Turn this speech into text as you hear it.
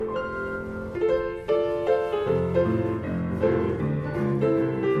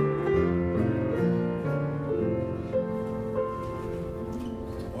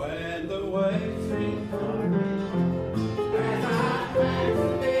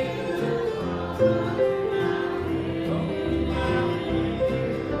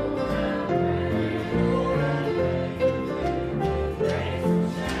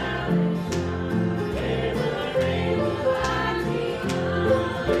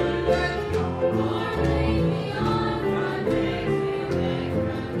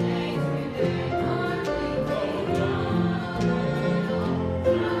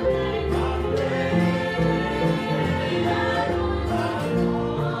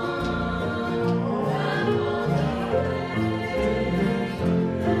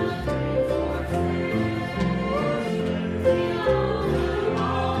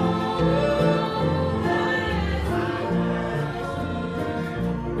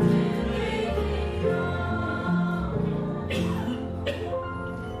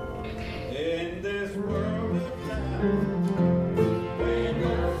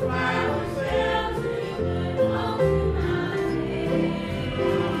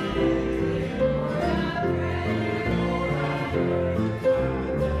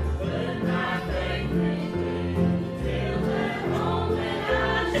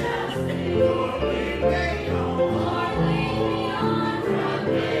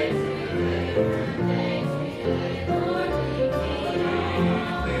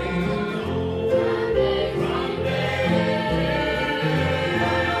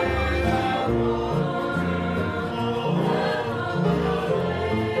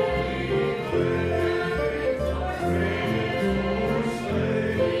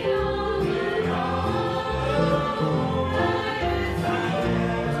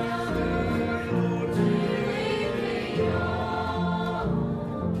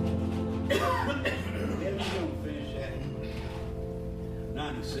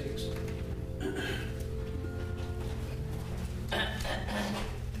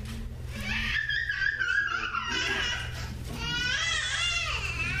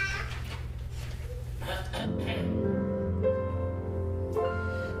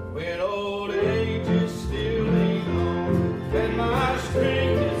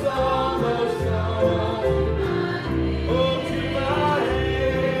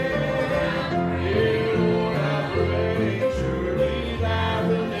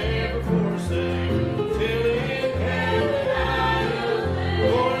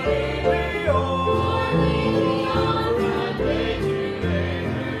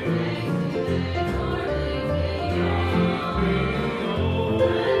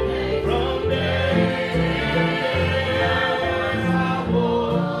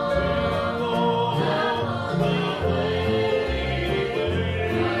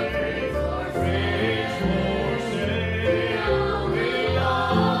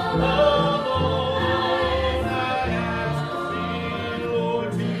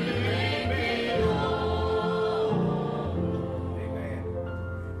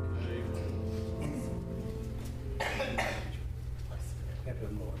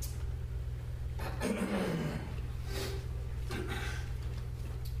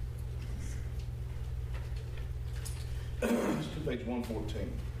Page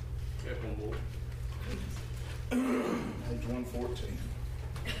 114. Page 114.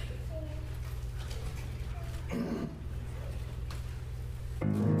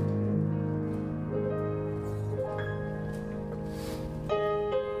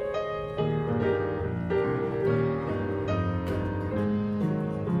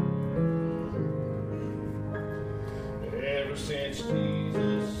 Ever since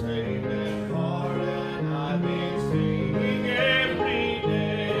Jesus saved that heart, and I've been singing every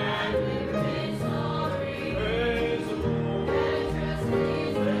day. I've been sorry. Praise the Lord. I trust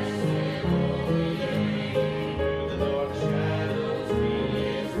His blessed holy name.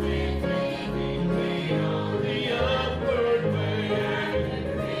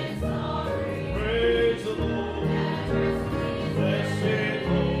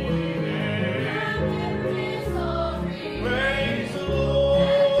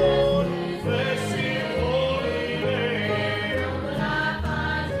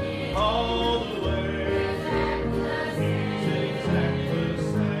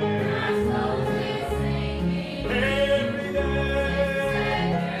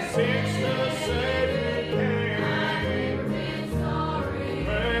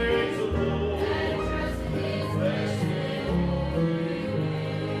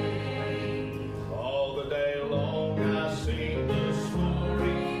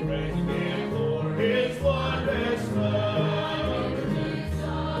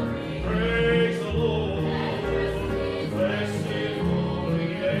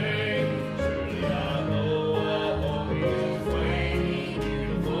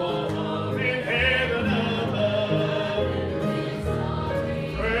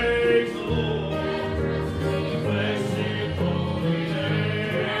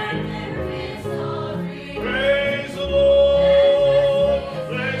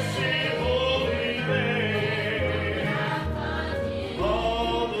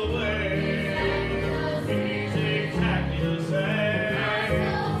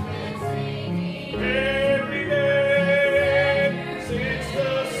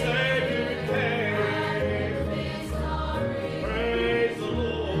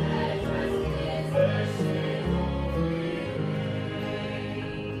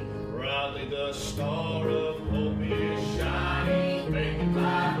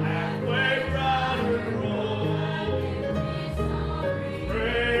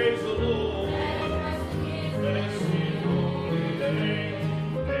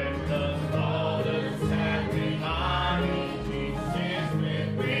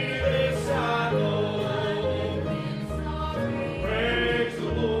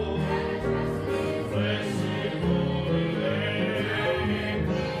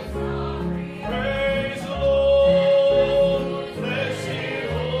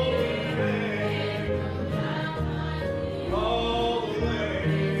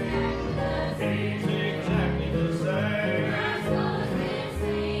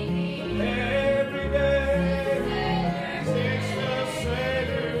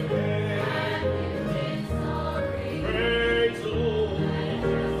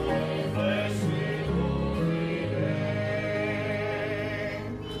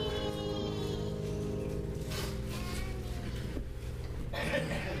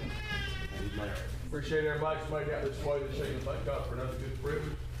 Appreciate everybody that's made out this way this evening. Thank God for another good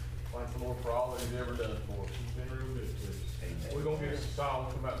privilege. Thank the Lord for all that He's ever done for us. He's been real good to us. We're going to get some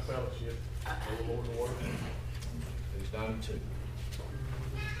song, come out to fellowship for the Lord and the Word. He's done it too.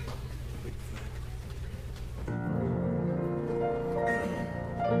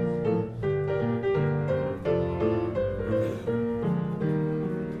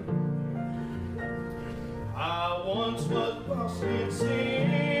 I once was lost in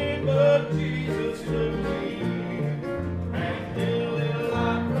sin, but Jesus took me, and then a little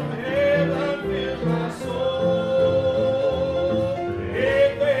light from heaven filled my soul.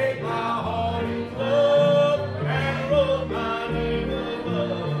 It made my heart in love and wrote my name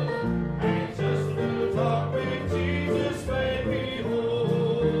above, and just a little talk with Jesus made me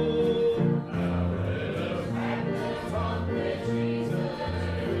whole. Now let us have a little talk with Jesus,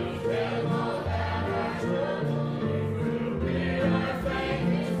 and we'll tell him all about our trouble. We'll get our faith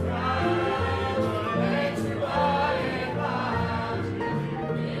is right, and survive and rise.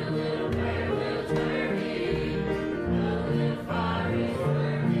 A little prayer will turn me, a little fire is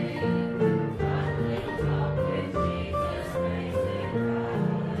burning. A little talk with Jesus makes it right.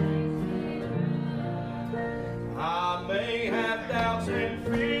 I may have doubts and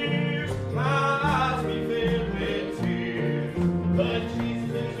fears, my eyes be filled with tears, but Jesus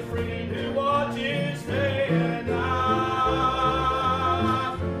is a friend who watches day and night.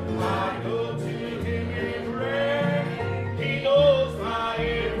 I go to Him in prayer, He knows my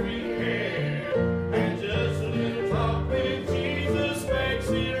every care, and just a little talk with Jesus makes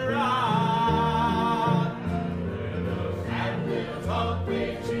it right. Let us have a little talk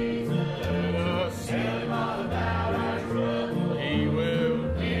with Jesus, tell Him all about our trouble. He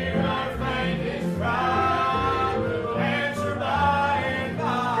will hear our faintest cry, answer by and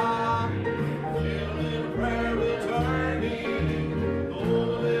by. A little prayer will turn me, oh,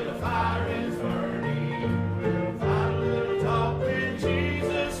 a little fire is burning. We'll find a little talk with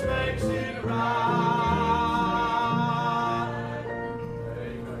Jesus makes it right.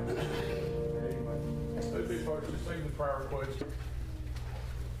 Amen. Amen. Who'd be first to sing the prayer request?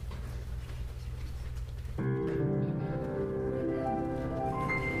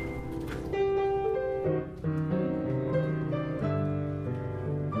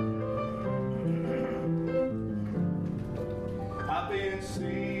 I've been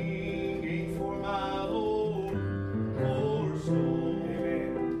singing for my Lord, for so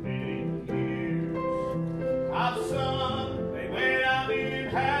many years. I've sung when I've been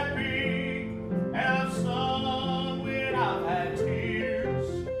happy, and I've sung when I've had tears.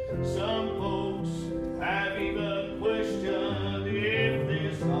 Some folks have even questioned if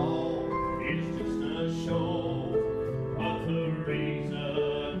this all is just a show, but the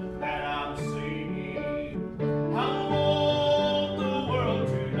reason that I'm singing, I want the world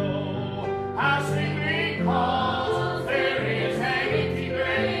to know. I sing because there is an empty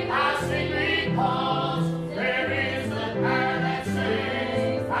grave. I sing because there is a power that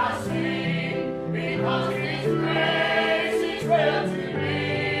saves. I sing because His grace is real to me.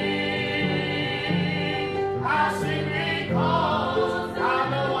 I sing because I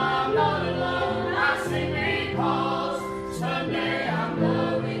know I'm not alone. I sing because someday I'm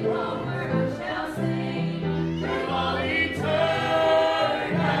going home where I shall sing through all eternity.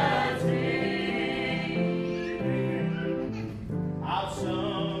 I've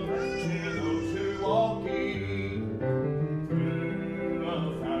sung to those who walking through a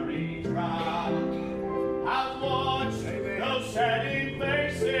fiery trial. I've watched those saddened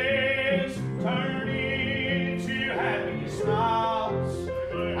faces turn into happy smiles.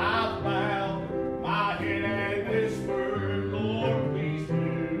 I've bowed my head and whispered, Lord, please do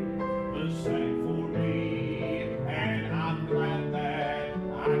the same for me. And I'm glad that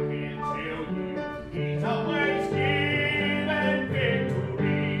I can tell you He's always given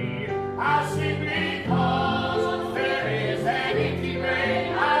victory. I sing because there is an empty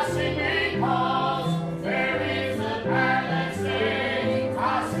grave. I sing because there is a power that saves. I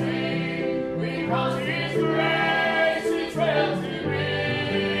sing because His grace is real to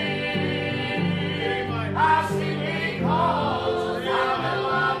me.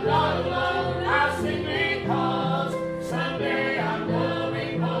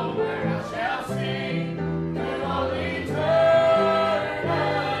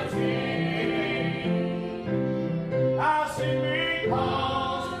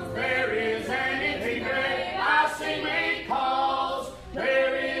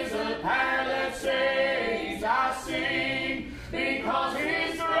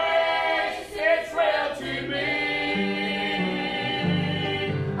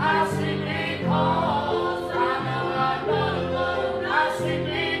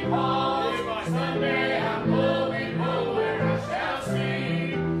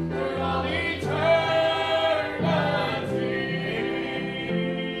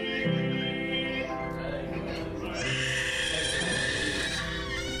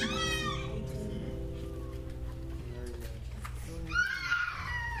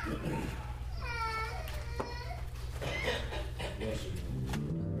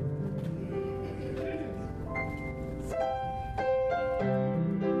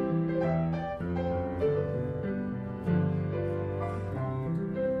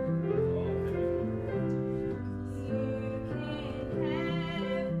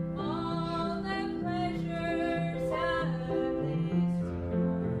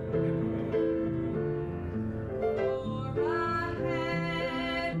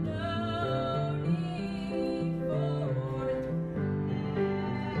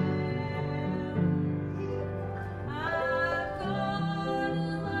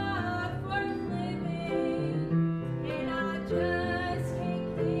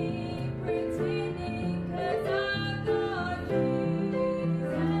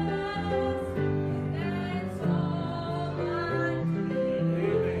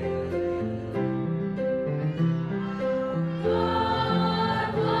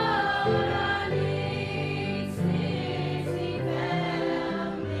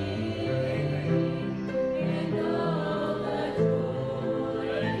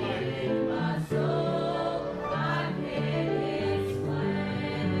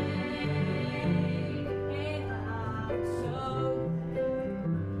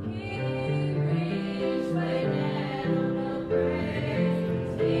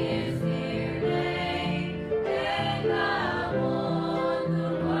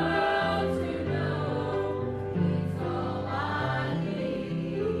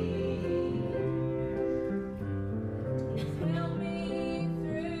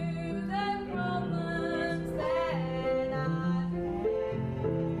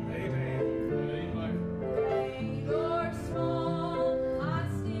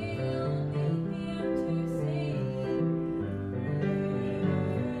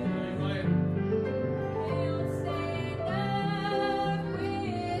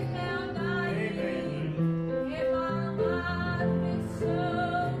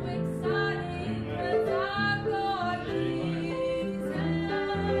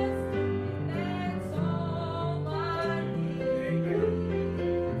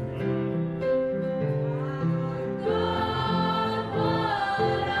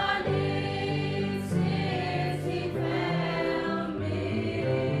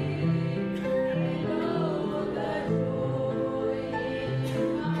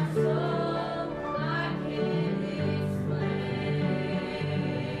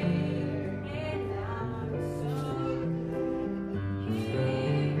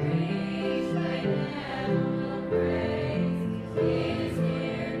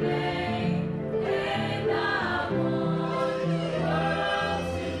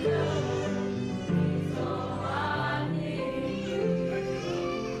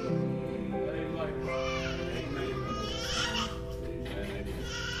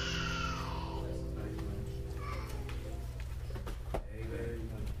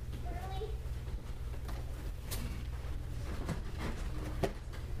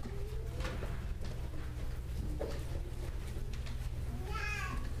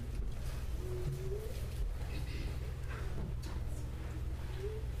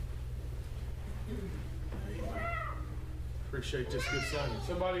 Appreciate this good singing.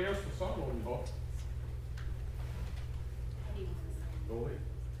 Somebody else with song on your heart. Go ahead.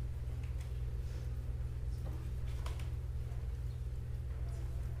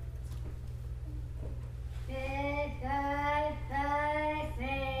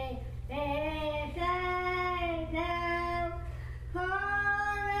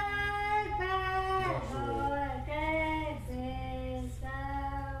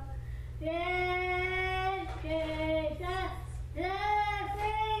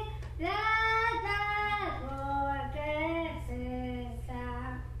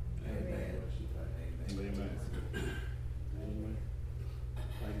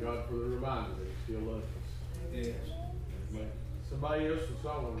 God for the reminder that He still loves us. Yes. Somebody else was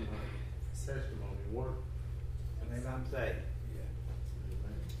on testimony. What? And I'm saved.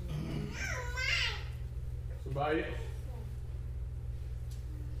 Amen. Somebody else?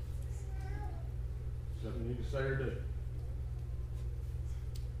 Something you need to say or do?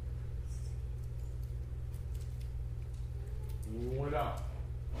 You want it out.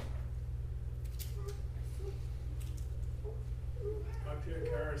 Up here,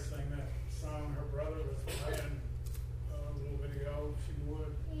 Kara sang that song her brother was playing a little bit ago. She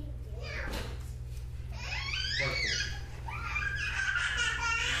would.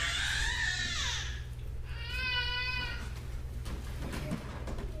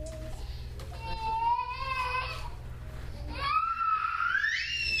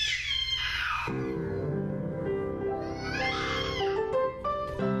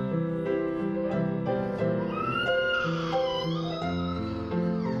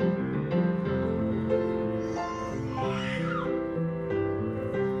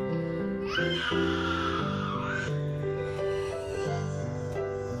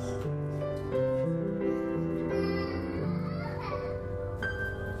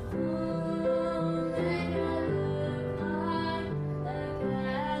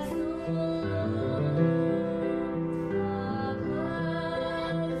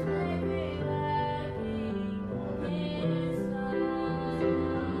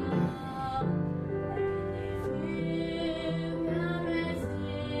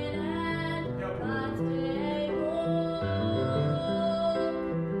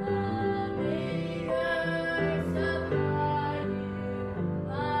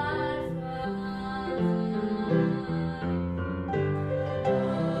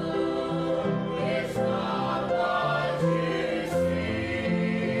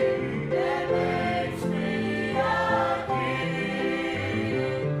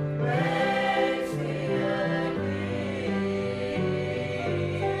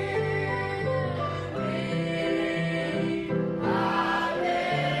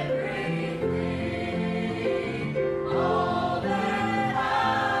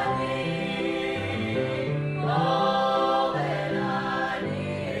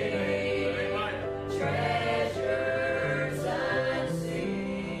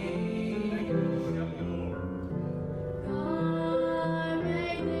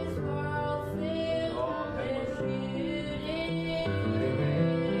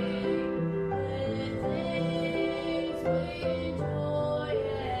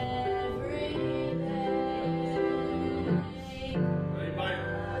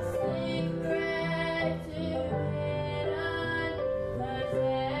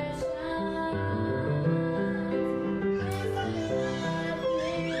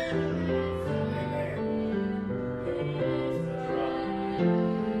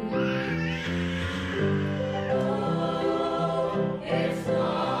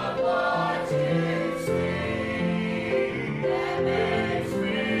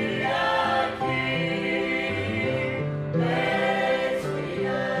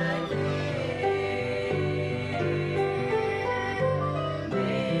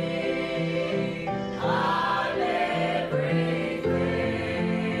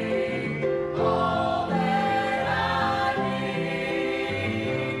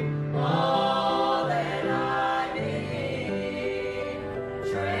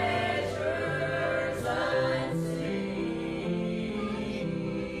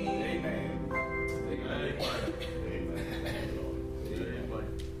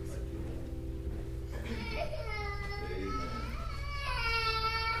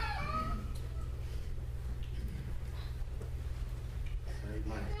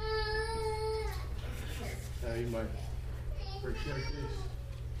 Amen. Appreciate this.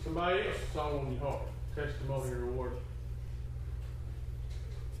 Somebody else, song on your heart. Testimony or reward.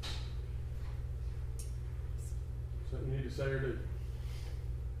 Something you need to say or do.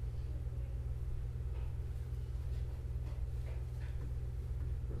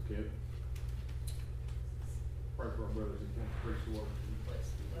 That's good. Pray for our brothers and can't preach the word.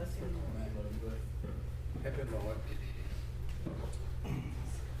 Bless him. Help him, Lord.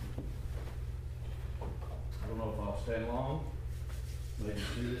 I don't know if I'll stay long. Maybe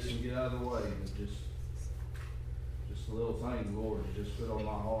do this and get out of the way, but just a little thing the Lord has just put on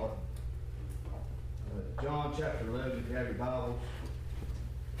my heart. John chapter 11, if you have your Bibles.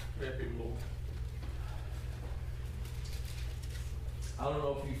 Help him, Lord. I don't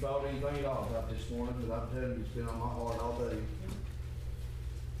know if you thought anything at all about this morning, but I'm telling you, it's been on my heart all day.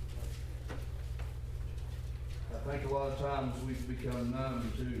 I think a lot of times we've become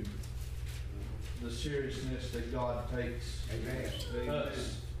numb to the seriousness that God takes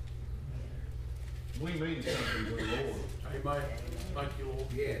us. We mean something to the Lord. Amen. Thank you, Lord.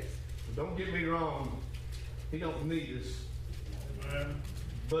 Yes. Don't get me wrong, He don't need us, Amen.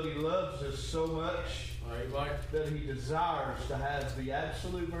 but He loves us so much Amen. that He desires to have the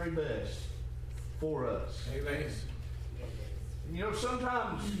absolute very best for us. Amen. You know,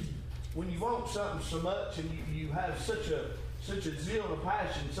 sometimes when you want something so much and you have such a zeal and a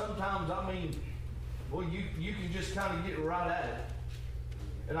passion, sometimes, I mean, well, you can just kind of get right at it.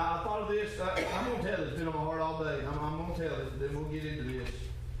 And I thought of this, I'm going to tell it, it's been on my heart all day. I'm going to tell it, then we'll get into this.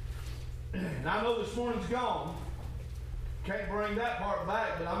 And I know this morning's gone. Can't bring that part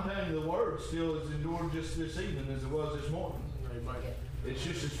back, but I'm telling you, the word still is endured just this evening as it was this morning. Amen. It's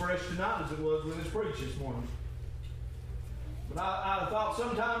just as fresh tonight as it was when it's preached this morning. But I thought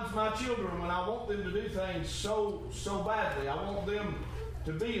sometimes my children, when I want them to do things so badly, I want them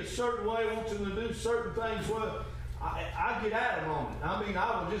to be a certain way, I want them to do certain things, well, I get at them on it. I mean,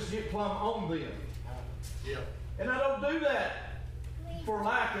 I will just get plumb on them. Yeah. And I don't do that for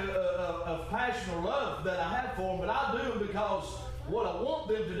lack of passion or love that I have for them, but I do them because what I want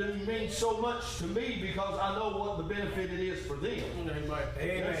them to do means so much to me because I know what the benefit it is for them. Amen.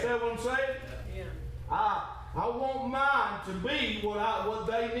 You understand what I'm saying? Yeah. I want mine to be what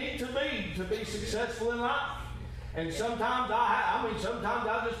they need to be successful in life. And sometimes sometimes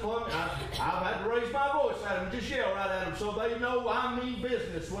I just I've had to raise my voice at them, just yell right at them so they know I mean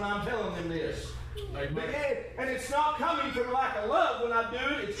business when I'm telling them this. Amen. And it's not coming from lack of love when I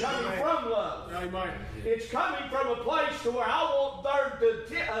do it, it's coming from love. Amen. It's coming from a place to where I want their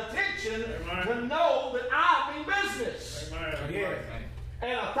attention to know that I mean business. Amen. Yes.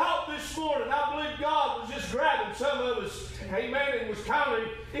 And I thought this morning, I believe God was just grabbing some of us, amen, and was kind of,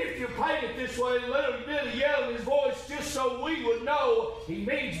 if you paint it this way, a little bit of yell in his voice just so we would know he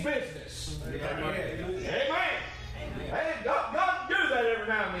means business. Amen. Amen. Hey, God do that every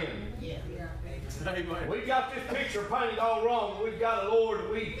now and then. Yeah. Amen. We got this picture painted all wrong. We've got a Lord.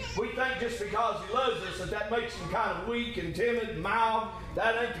 We think just because He loves us that makes Him kind of weak and timid and mild.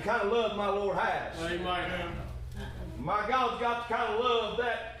 That ain't the kind of love my Lord has. Amen. My God's got the kind of love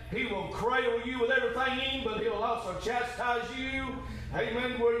that He will cradle you with everything in Him, but He'll also chastise you,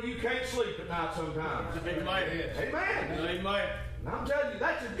 amen, where you can't sleep at night sometimes. Amen. Amen. Amen. And I'm telling you,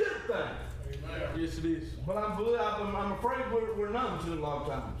 that's a good thing. Yes, it is. But I'm afraid we're numb to it a lot of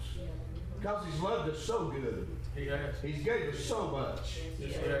times. Because He's loved us so good. He has. He's gave us so much.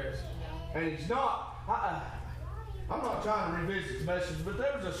 Yes, he has. And He's not, I'm not trying to revisit the message, but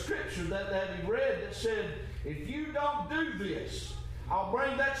there was a scripture that he read that said, if you don't do this, I'll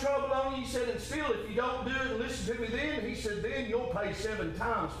bring that trouble on you. He said, and still, if you don't do it and listen to me then, he said, then you'll pay 7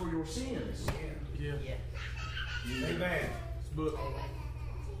 times for your sins. Yeah. Yeah. Amen. But,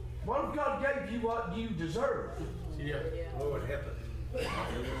 What if God gave you what you deserve? yeah. Lord help us.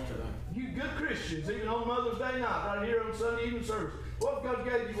 You good Christians, even on Mother's Day night, right here on Sunday evening service, what if God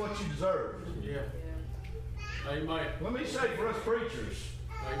gave you what you deserved? Yeah. Amen. Let me say for us preachers,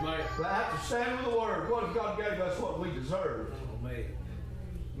 Amen. that have to stand with the Word, what if God gave us what we deserved? Amen.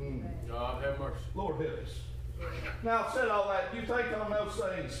 God have mercy. Lord help us. Now, I've said all that. You think on those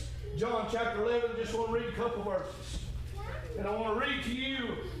things. John chapter 11, just want to read a couple verses. And I want to read to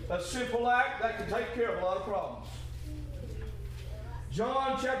you a simple act that can take care of a lot of problems.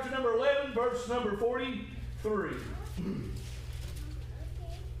 John chapter number 11, verse number 43.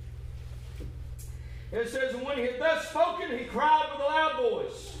 It says, and when he had thus spoken, he cried with a loud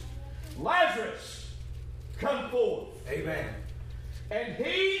voice, Lazarus, come forth. Amen. And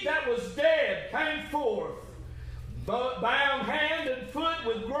he that was dead came forth, bound hand and foot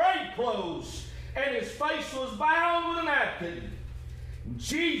with grave clothes, and his face was bound with a napkin.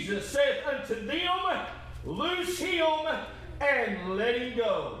 Jesus saith unto them, loose him and let him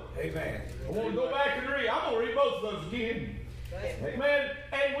go. Amen. I want to go back and read. I'm going to read both of those again. Amen.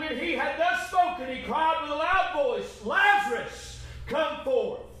 And when he had thus spoken, he cried with a loud voice, Lazarus, come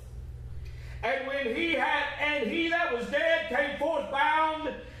forth. And when he that was dead came forth bound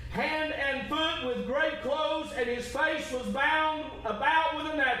hand and foot with great clothes, and his face was bound about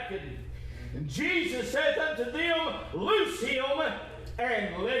with a napkin. And Jesus saith unto them, loose him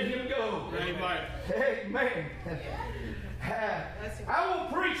and let him go. Amen. Amen. I will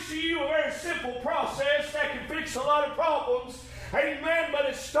preach to you a very simple process that can fix a lot of problems. Amen. But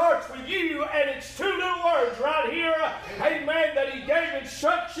it starts with you, and it's two little words right here. Amen. That he gave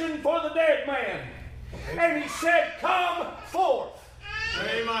instruction for the dead man. And he said, come forth.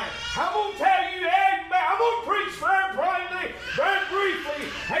 Amen. I'm going to tell you, amen. I'm going to preach very plainly, very briefly.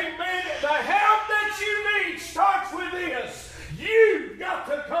 Amen. The help that you need starts with this. You've got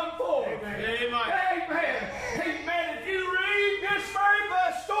to come forth. Amen. Amen. Amen. If you read this very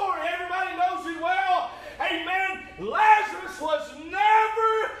story, everybody knows it well. Amen. Lazarus was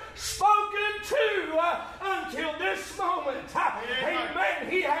never spoken to until this moment. Amen.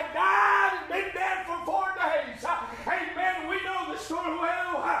 He had died and been dead for 4 days. Amen. We know the story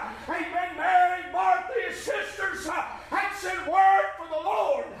well. Amen. Mary, Martha, his sisters had sent word for the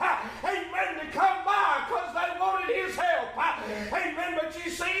Lord. Amen. To come by because they wanted his help. Amen. But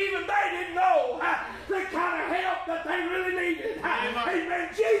you see, even they didn't know the kind of help that they really needed. Amen.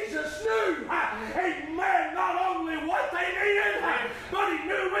 Jesus knew. Amen. Not only what they needed, but he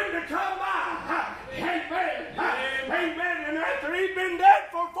knew when to come by. Amen. Amen. And after he'd been dead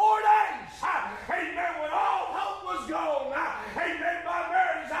for 4 days, amen, when all hope was gone, amen, by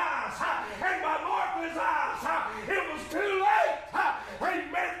Mary's eyes and by Martha's eyes, it was too late.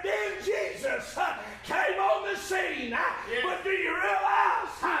 Amen. Then Jesus came on the scene. But do you realize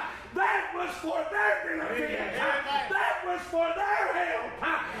that was for their benefit? That was for their help.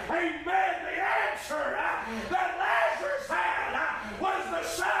 Amen. The answer that Lazarus had was the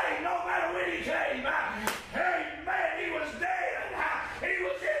same no matter when he came. Amen. He was dead. He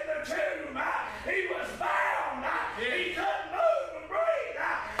was in the tomb. He was bound. He couldn't move and breathe.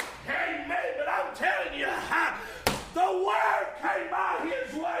 Amen. But I'm telling you, the word came by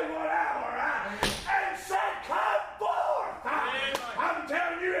his way 1 hour and said, come forth. I'm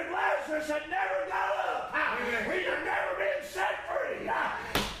telling you, if Lazarus had never got up, he'd have never been set free.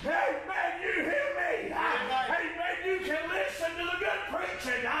 Amen. You hear me? Amen. You can listen to the good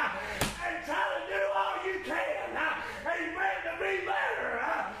preaching and try to do all you can. Amen. To be better.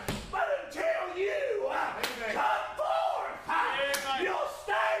 But until you come forth, you'll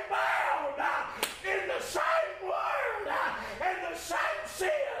stay bound in the same word and the same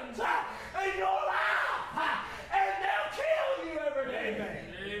sins in your life. And they'll kill you every day.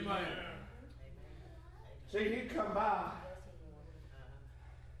 Amen. See, he'd come by.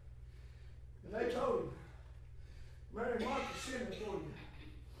 And they told him, Mary and Martha sent him for you.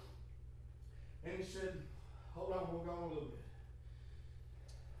 And he said, hold on, we'll go on a little bit.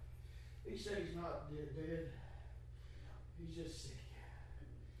 He said he's not dead. He's just sick.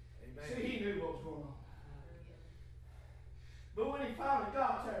 Amen. See, he knew what was going on. But when he finally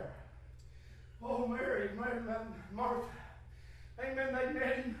got there, oh, Mary and Martha, amen, they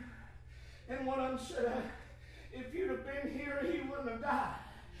met him. And one of them said, if you'd have been here, he wouldn't have died.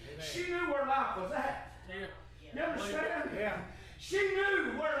 Amen. She knew where life was at. You understand? Yeah. She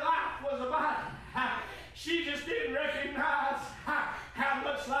knew where life was about. She just didn't recognize how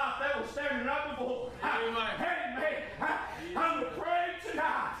much life that was standing up before. Amen. I'm afraid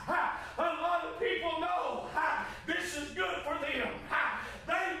tonight. A lot of people know this is good for them.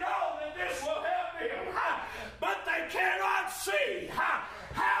 They know that this will help them, but they cannot see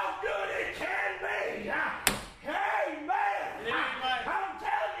how good it can be. Amen. I'm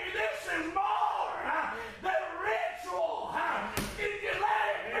telling you, this is more than ritual. If you let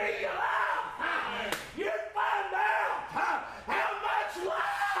it be your life, you'd find out how much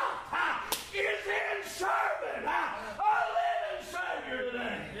life is in serving a living Savior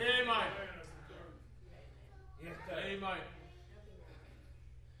today. Amen. Yes, sir. Amen.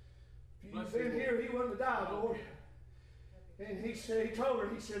 If you'd been here, he wouldn't have died, Lord. And he told her,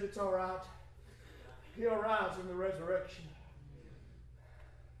 he said, it's all right. He'll rise in the resurrection.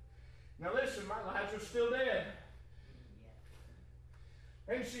 Now listen, my Lazarus still dead.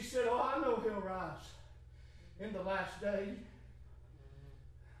 And she said, oh, I know he'll rise in the last day.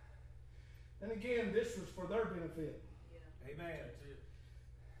 And again, this was for their benefit. Amen.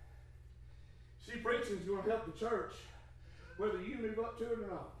 See, preaching is going to help the church, whether you move up to it or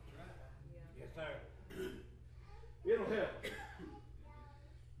not. Yes, sir. It'll help.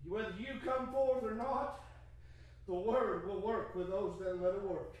 Whether you come forth or not, the word will work with those that let it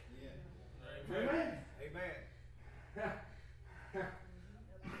work. Yeah. Amen. Amen.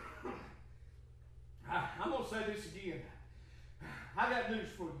 I'm going to say this again. I got news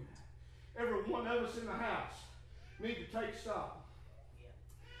for you. Every one of us in the house need to take stock.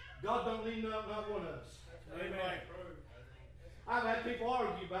 God don't need not one of us. Amen. I've had people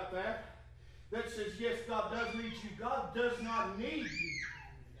argue about that. That says, yes, God does need you. God does not need you.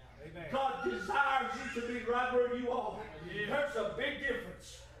 Amen. God desires you to be right where you are. There's a big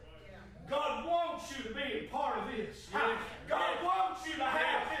difference. God wants you to be a part of this. God wants you to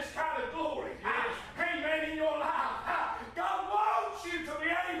have this kind of glory. Amen, in your life. God wants you to be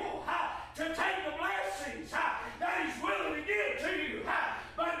able to take the blessings that He's willing to give to you.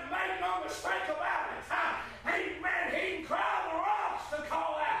 But make no mistake about it. Amen. He can cry the rocks to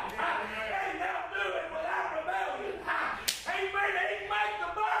call out. And they'll do it without rebellion. Amen. He can make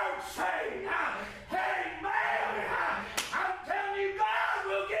the birds sing. Amen. I'm telling you, God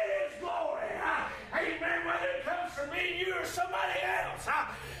will get His glory. Amen. Whether it comes from me, you, or somebody else.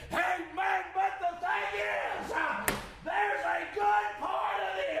 Amen. But the thing is, there's a good part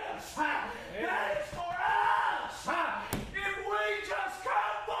of this that is for us. If we just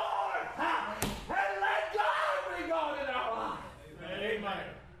come forth and let God be God in our life. Amen.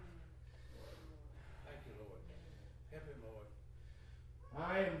 Thank you, Lord. Help him, Lord.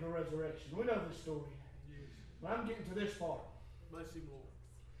 I am the resurrection. We know this story. But I'm getting to this part. Bless you, Lord.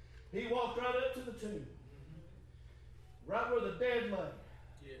 He walked right up to the tomb. Right where the dead lay.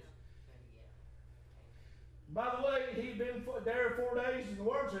 Yes. By the way, he'd been there 4 days, and the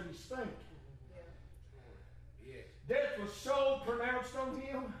word said he stank. Yes. Death was so pronounced on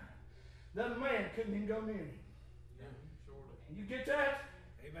him that a man couldn't even go near him. Yeah, surely. You get that?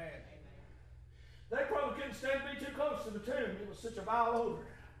 Amen. They probably couldn't stand to be too close to the tomb. It was such a vile odor.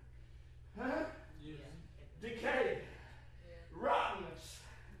 Huh? Yes. Decay. Rottenness.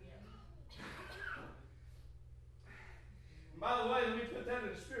 By the way, let me put that in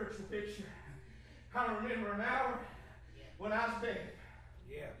a spiritual picture. I remember an hour when I was dead.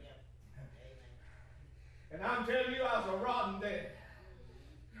 Yeah. And I'm telling you, I was a rotten dead.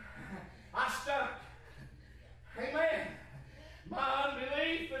 I stunk. Amen. My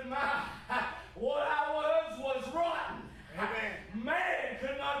unbelief and what I was rotten. Amen. Man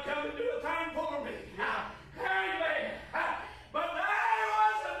could not come and do a thing for me. Amen. But there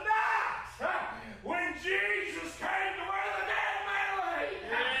was a night when Jesus came to where the dead man lay.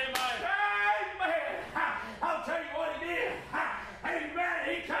 Amen. Amen. I'll tell you what he did. Amen.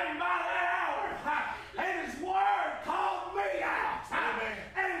 He came by that hour, and his word called me out. Amen.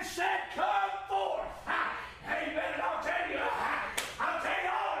 And said, come forth. Amen. And I'll tell you all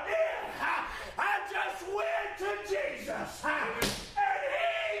I did. I just went to Jesus. And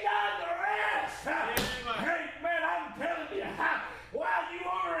he done the rest. Amen. I'm telling you, while you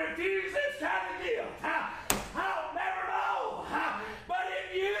want to refuse this kind of gift, I'll never know. But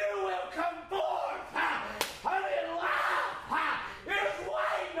if you will come forth, honey, life is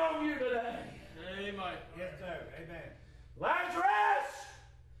waiting on you today. Amen. Yes, sir. Amen. Lazarus,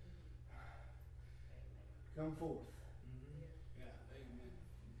 come forth. Yeah. Amen.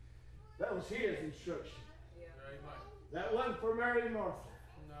 That was his instruction. Amen. That wasn't for Mary and Martha.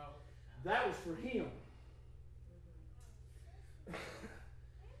 No. That was for him.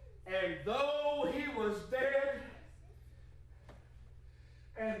 And though he was dead,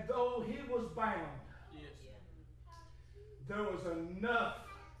 and though he was bound, Yes. there was enough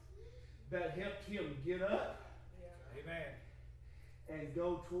that helped him get up Amen. and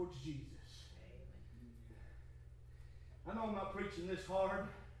go towards Jesus. I know I'm not preaching this hard,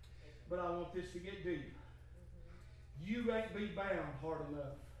 but I want this to get deep. You ain't be bound hard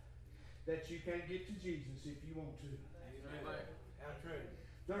enough that you can't get to Jesus if you want to. Amen. How true.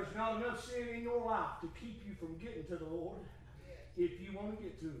 There's not enough sin in your life to keep you from getting to the Lord if you want to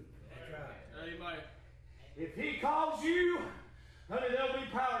get to Him. That's right. Amen. If He calls you, honey, there'll be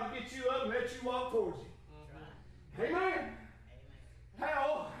power to get you up and let you walk towards Him. Amen.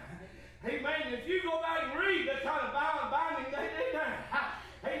 Hell, amen. If you go back and read the kind of binding they did there,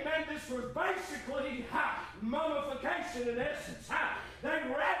 amen, this was basically mummification in essence. They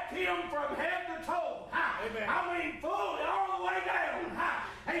wrapped him from head to toe. Amen. I mean, fully all the way down.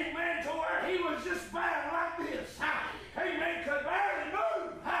 Amen, to where he was just bound like this. Amen, could barely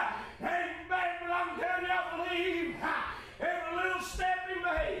move. Amen, but I'm telling you, I believe every little step he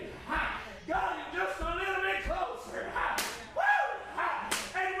made got him just a little bit closer. Woo!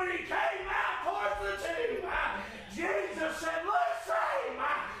 And when he came out towards the tomb, Jesus said, loose him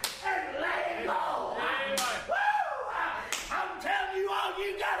and let him go. Amen. Woo! I'm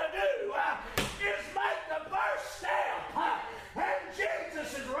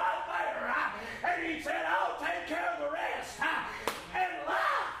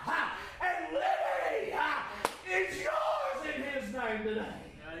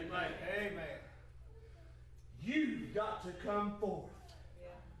Amen. Amen. You've got to come forth.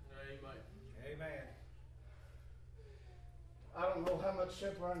 Amen. Amen. I don't know how much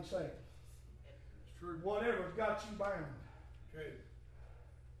simpler I can say it. It's true. Whatever's got you bound, True.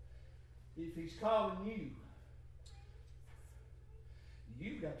 if He's calling you,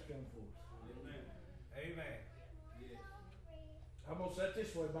 you've got to come forth. Amen. Amen. Yes. I'm going to set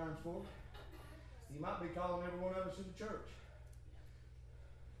this way, Barnesford. He might be calling every one of us in the church.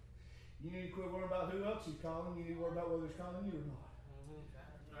 You need to quit worrying about who else He's calling. You need to worry about whether He's calling you or not.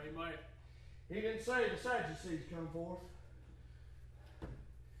 Mm-hmm. Amen. He didn't say the Sadducees come forth.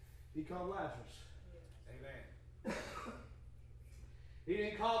 He called Lazarus. Amen. He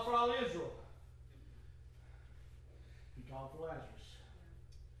didn't call for all Israel. He called for Lazarus.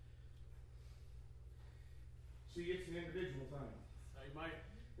 See, it's an individual thing. Amen.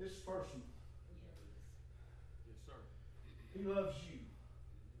 This is personal. Yes, sir. He loves you.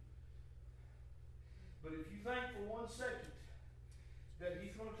 But if you think for 1 second that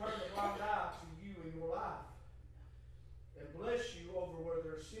He's going to turn the blind eye to you in your life and bless you over where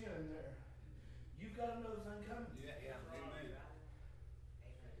there's sin in there, you've got another thing coming. Yeah, yeah. Amen.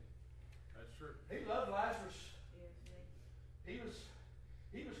 That's true. He loved Lazarus. He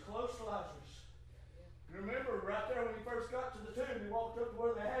was close to Lazarus. You remember right there when he first got to the tomb, he walked up to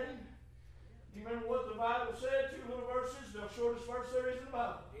where they had him. You remember what the Bible said? 2 little verses, the shortest verse there is in the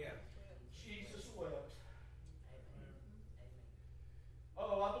Bible. Yeah. Jesus wept.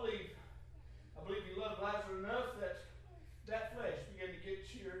 Oh, I believe he loved Lazarus enough that that flesh began to get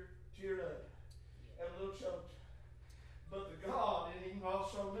cheered up and a little choked. But the God in him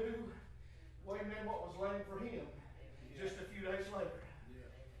also knew, wait a minute, what was laying for him just a few days later.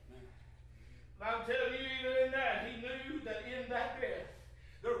 And I'm telling you, even in that, he knew that in that death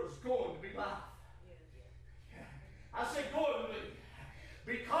there was going to be life. I said going to be.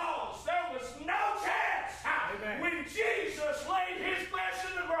 Because there was no chance when Jesus laid His flesh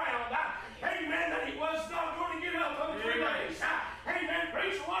in the ground, amen, that He was not going to get up on 3 days. Amen.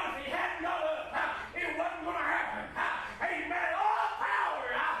 Preacher, what if He hadn't got up? It wasn't going to happen. Amen. All power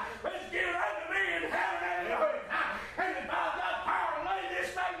was given unto me in heaven and in earth. And if I've got power to lay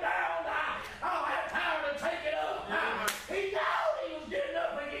this thing down, I'll have power to take it up. He knew He was getting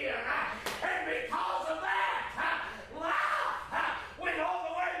up again. And because of that, life went all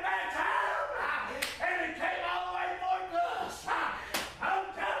the way back to Adam, and it came all the way forth to us. I'm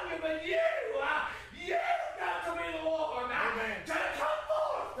telling you, but you've got to be the one to come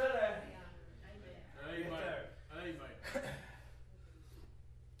forth today. Amen. Amen.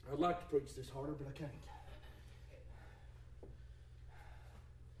 I'd like to preach this harder, but I can't.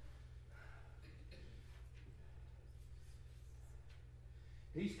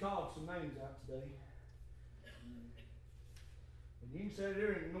 He's called some names out today. And you can sit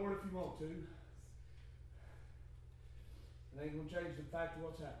here and ignore it if you want to. It ain't going to change the fact of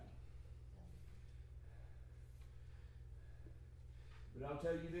what's happening. But I'll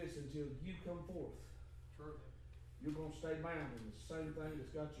tell you this, until you come forth, True. you're going to stay bound in the same thing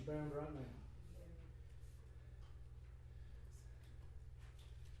that's got you bound right now.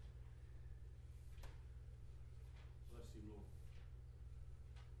 Bless you, Lord.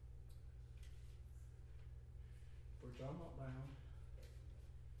 Which I'm not bound.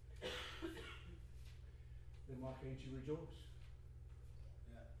 Then why can't you rejoice?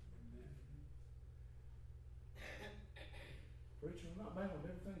 Yeah. Amen. Preacher, I'm not bound.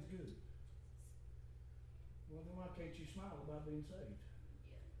 Everything's good. Well, then why can't you smile about being saved?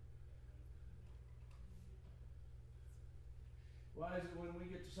 Why is it when we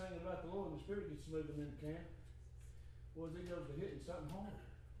get to singing about the Lord and the Spirit gets moving in the camp, well, He goes to hitting something hard?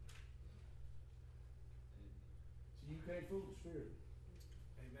 So you can't fool the Spirit.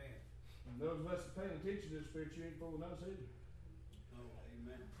 Amen. And those of us that paying attention to the Spirit, you ain't fooling us either. Oh,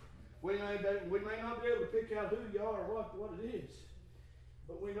 amen. We may not be able to pick out who you are or what it is,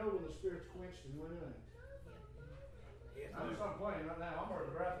 but we know when the Spirit's quenched and when it ain't. Yes, I'm just not playing right now. I'm ready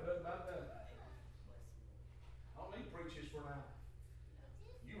to wrap it up about that. I don't need to preach this for now.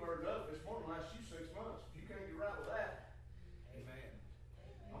 You heard enough this morning, last you 6 months. If you can't get right with that, Amen.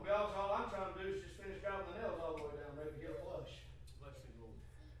 I'll be honest, all I'm trying to do is just finish driving the nails all the way down, ready to get a flush. Bless you, Lord.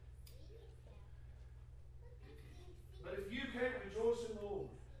 But if you can't rejoice in the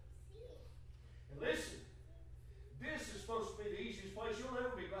Lord, and listen, this is supposed to be the easiest place you'll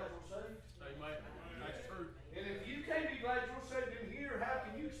ever be glad you're saved. Amen. That's true. And if you can't be glad you're saved in here, how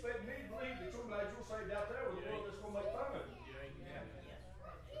can you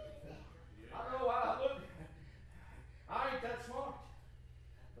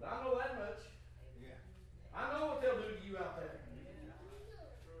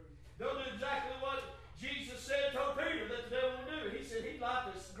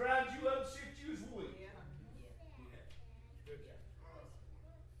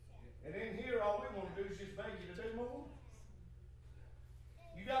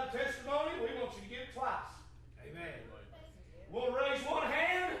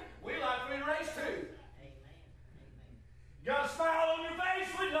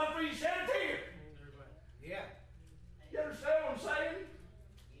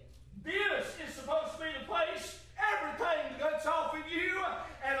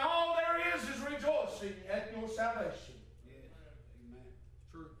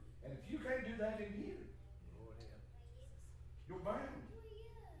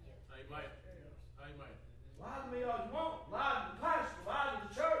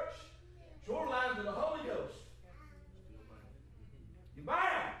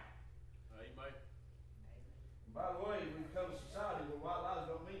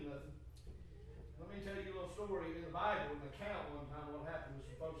story in the Bible, an account one time what happened with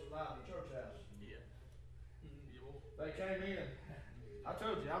some folks that lived in the church house. Yeah. They came in. I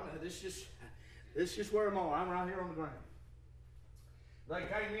told you, this just where I'm on. I'm right here on the ground. They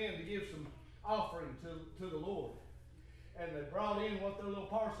came in to give some offering to the Lord. And they brought in what their little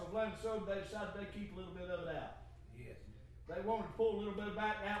parcel of land sold. They decided they'd keep a little bit of it out. Yes. They wanted to pull a little bit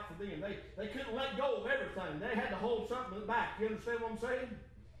back out for them. They couldn't let go of everything. They had to hold something back. You understand what I'm saying?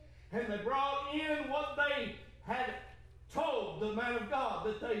 And they brought in what they had told the man of God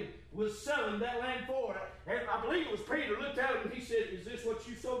that they was selling that land for. And I believe it was Peter looked at him and he said, "Is this what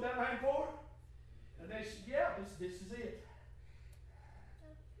you sold that land for?" And they said, "Yeah, this is it."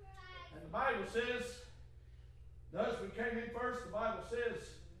 And the Bible says, the husband came in first. The Bible says,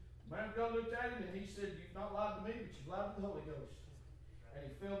 the man of God looked at him and he said, "You've not lied to me, but you've lied to the Holy Ghost." And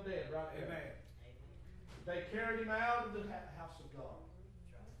he fell dead right there. Amen. They carried him out of the house of God.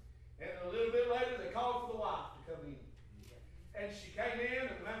 And a little bit later, they called for the wife to come in. And she came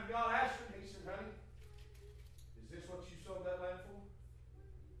in, and the man of God asked her, and he said, "Honey, is this what you sold that land for?"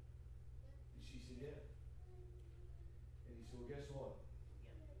 And she said, "Yeah." And he said, "Well, guess what?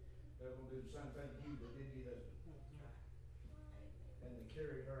 They're going to do the same thing to you that did to your husband." And they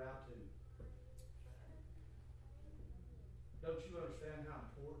carried her out too. Don't you understand how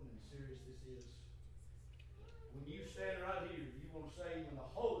important and serious this is? When you stand right here, you want to say when the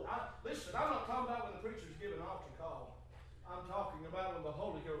Holy... Listen, I'm not talking about when the preacher's giving an altar call. I'm talking about when the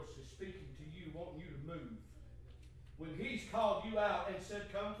Holy Ghost is speaking to you, wanting you to move. When He's called you out and said,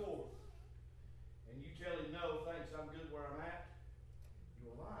 "Come forth," and you tell Him, "No, thanks, I'm good where I'm at,"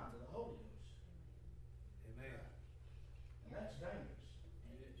 you're lying to the Holy Ghost. Amen. And that's dangerous.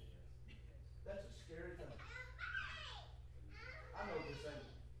 That's a scary thing. I know this ain't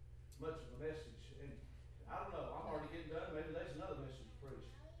much of a message, and I don't know, I'm already getting done. Maybe there's another message to preach.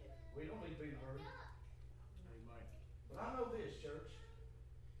 We don't need to be in a hurry. Amen. But I know this, church.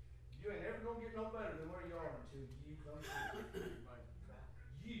 You ain't ever going to get no better than where you are until you come forward. Amen.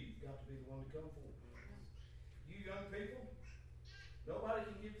 You've got to be the one to come forward. You young people,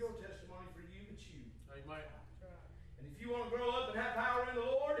 nobody can give your testimony for you but you. Amen. And if you want to grow up and have power in the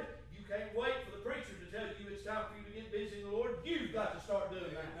Lord, you can't wait for the preacher to tell you it's time for you to get busy in the Lord. You've got to start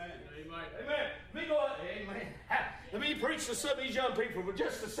doing that. Amen. Amen. Amen. Let me go ahead. Amen. Let me preach to some of these young people for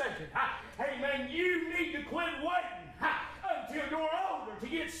just a second. Amen. You need to quit waiting until you're older to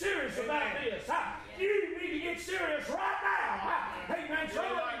get serious about this. You need to get serious right now. Amen.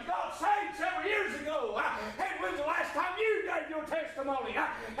 Somebody got saved several years ago. Hey, when's the last time you gave your testimony?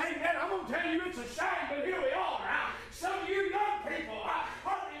 Amen. I'm going to tell you it's a shame, but here we are. Some of you young people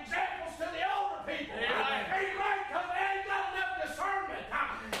are the examples to the older people. Amen. Because they ain't got enough discernment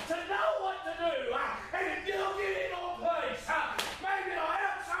to know what to do. And if you'll get into a place, maybe it'll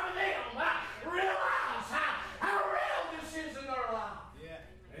help some of them realize how real this is in their life. Yeah.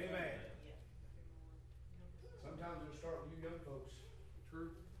 Amen. Sometimes it'll start with you young folks.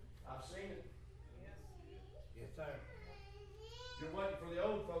 True. I've seen it. Yes, sir. You're waiting for the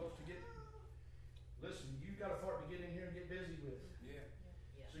old folks to get... Listen, you've got a part to get in here and get busy with. Yeah.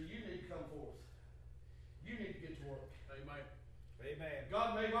 So you need to come forth. You need to get to work. Amen. Amen.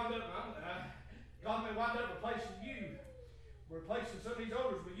 God may wind up replacing some of these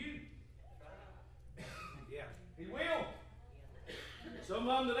elders with you. Yeah. He will. Some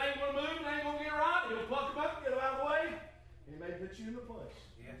of them that ain't going to move and ain't going to get right, He'll pluck them up, get them out of the way, and He may put you in the place.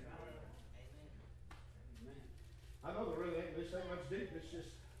 Yes. I know there really ain't this ain't much deep. It's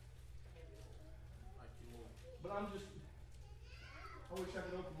just, Thank you, Lord. but I wish I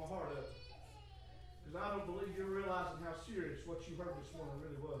could open my heart up. Because I don't believe you're realizing how serious what you heard this morning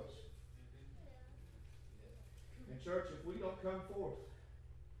really was. And church, if we don't come forth,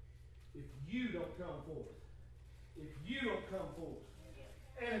 if you don't come forth, if you don't come forth,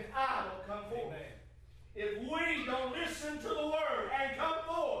 and if I don't come forth, Amen. if we don't listen to the Word and come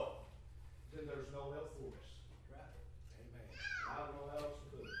forth, then there's no help for us. Amen. I don't know how else to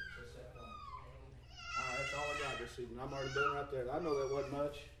put it. Just that plain. All right, that's all I got this evening. I'm already done right there. I know that wasn't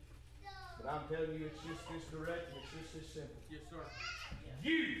much, but I'm telling you, it's just this direct and it's just this simple. Yes, sir.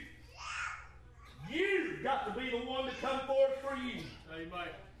 You've got to be the one to come forth for you.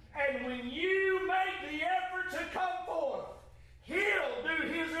 Amen. And when you make the effort to come forth, He'll do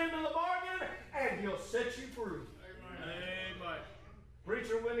His end of the bargain and He'll set you free. Amen.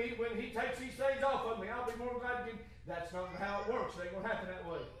 Preacher, when he takes these things off of me, I'll be more glad to get... That's not how it works. It ain't going to happen that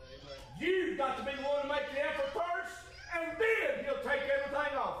way. Amen. You've got to be the one to make the effort first, and then He'll take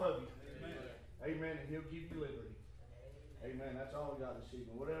everything off of you. Amen. Amen, and He'll give you liberty. Amen. That's all we got this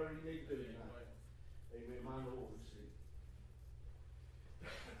evening. Whatever you need to do tonight. Amen. Mind the Lord this evening.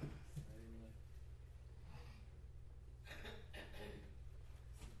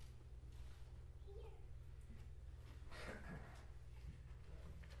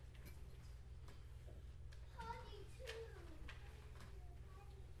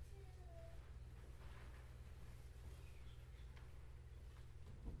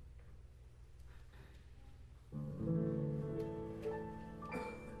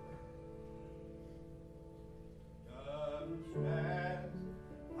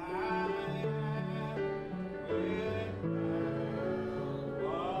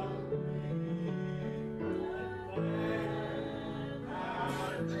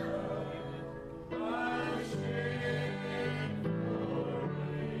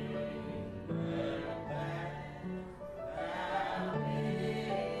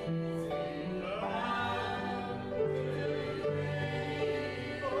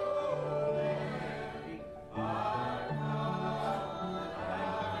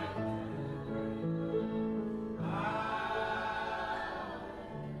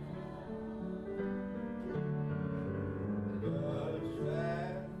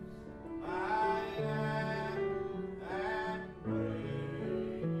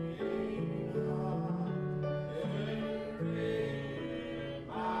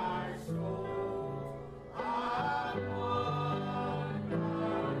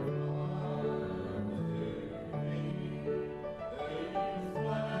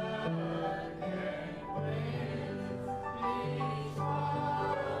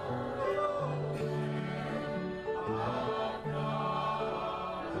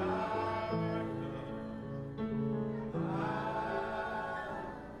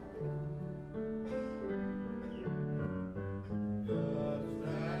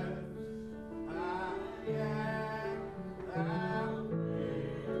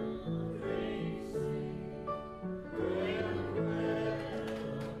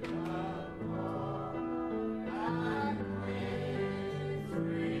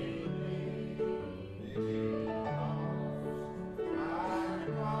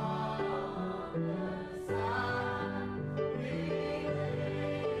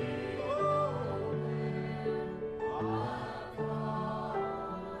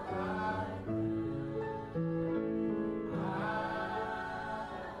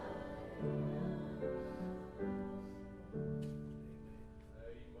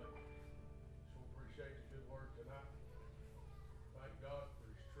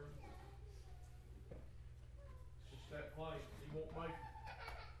 you won't make it.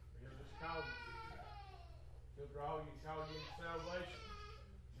 He'll just call you. He'll draw you and call you into salvation.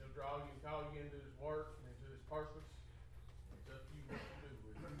 He'll draw you and call you into his work and into his purpose. It's up to you what you do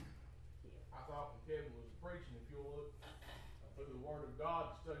with it. I thought when Kevin was preaching, if you'll look through the Word of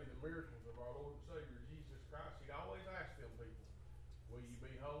God to study the miracles of our Lord and Savior Jesus Christ, he'd always ask them people, will you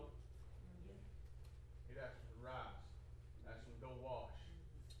be holy? He'd ask them to rise. Ask them to go wash.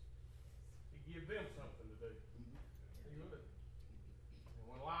 He'd give them something to do. He would. And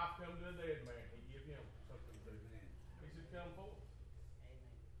when life come to a dead man, he'd give him something to do. He said, come forth.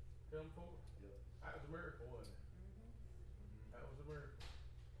 Come forth. That was a miracle, wasn't it? That was a miracle.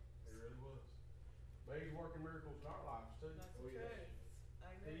 It really was. But he's working miracles in our lives too. That's Oh, true. yes.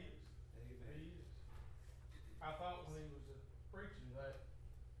 Amen. He is. Amen. He is. I thought when he was preaching that,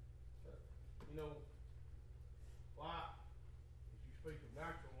 you know, light, if you speak of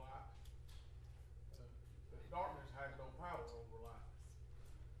natural light, that darkness has no power over light.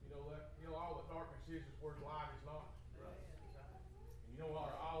 You know that? You know all that darkness is where light is not. Right. And you know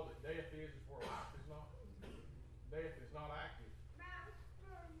what? All that death is where life is not. Death is not active.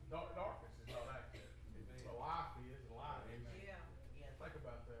 Darkness is not active. Amen. But life is, and light is. Yeah. Think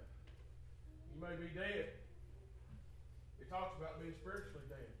about that. You may be dead. It talks about being spiritually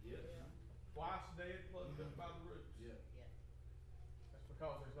dead. Yes. Twice dead, plucked up by the roots. Yeah. That's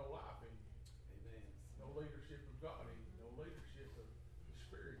because there's no life in you. Amen. No leadership of God in you. No leadership of the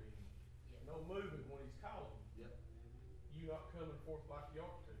Spirit in you. No moving when He's calling you. Yep. You not coming forth like you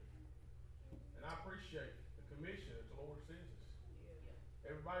ought to. And I appreciate the commission that the Lord sends us.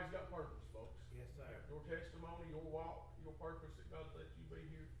 Everybody's got purpose, folks. Yes, sir. Your testimony, your walk, your purpose that God let you be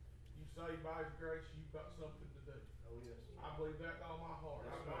here. You saved by His grace, you've got something to do. Oh, yes. I believe that with all my heart.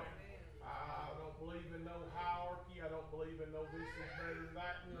 That's I right. I don't believe in no hierarchy. I don't believe in no this is better than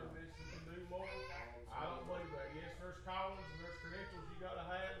that one, and this is to do more. I don't believe that. Yes, there's callings and there's credentials you gotta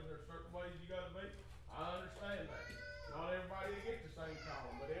have, and there's certain ways you gotta be. I understand that. Not everybody gets the same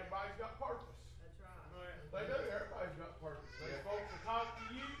calling, but everybody's got purpose. That's right. They do. Everybody's got purpose. These folks will talk to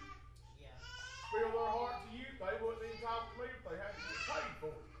you, Yeah. spill their heart to you. They wouldn't even talk to me if they had to get paid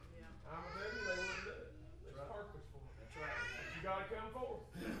for it. Yeah. I'm gonna tell you, they wouldn't do it. There's Right. purpose for it. That's right. You gotta come forth.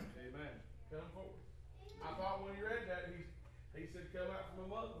 Amen. Come forward. I thought when he read that, he said, come out from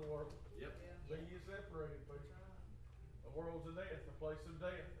among the world. Yep. Be ye separated, people. The world's of death, a place of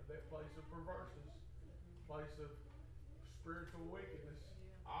death, that place of perverseness, place of spiritual wickedness,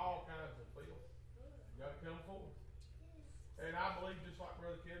 all kinds of filth. You gotta come forward. And I believe, just like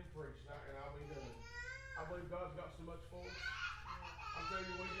Brother Kevin preached, and I'll be done, I believe God's got so much for us. I'm telling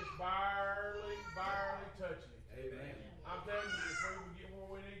you, we just barely touching it. Amen. I'm telling you, if we would get where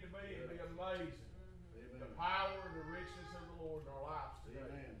we need to be, it'd be amazing. The Amen. power and the richness of the Lord in our lives today.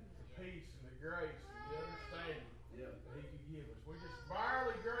 Amen. The peace and the grace and the understanding Yeah. that He could give us. We're just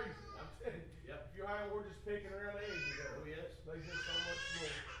barely grazing. I'm telling you, Yep. if you're hanging, we're just picking around the edges of Oh, it. yes. There's just so much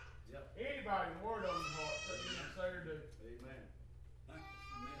more. Yep. Anybody, the word on your heart, something you can say or do. Amen. Thank you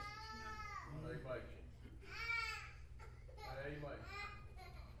for the message, man. Amen. Amen.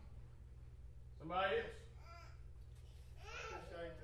 Somebody else?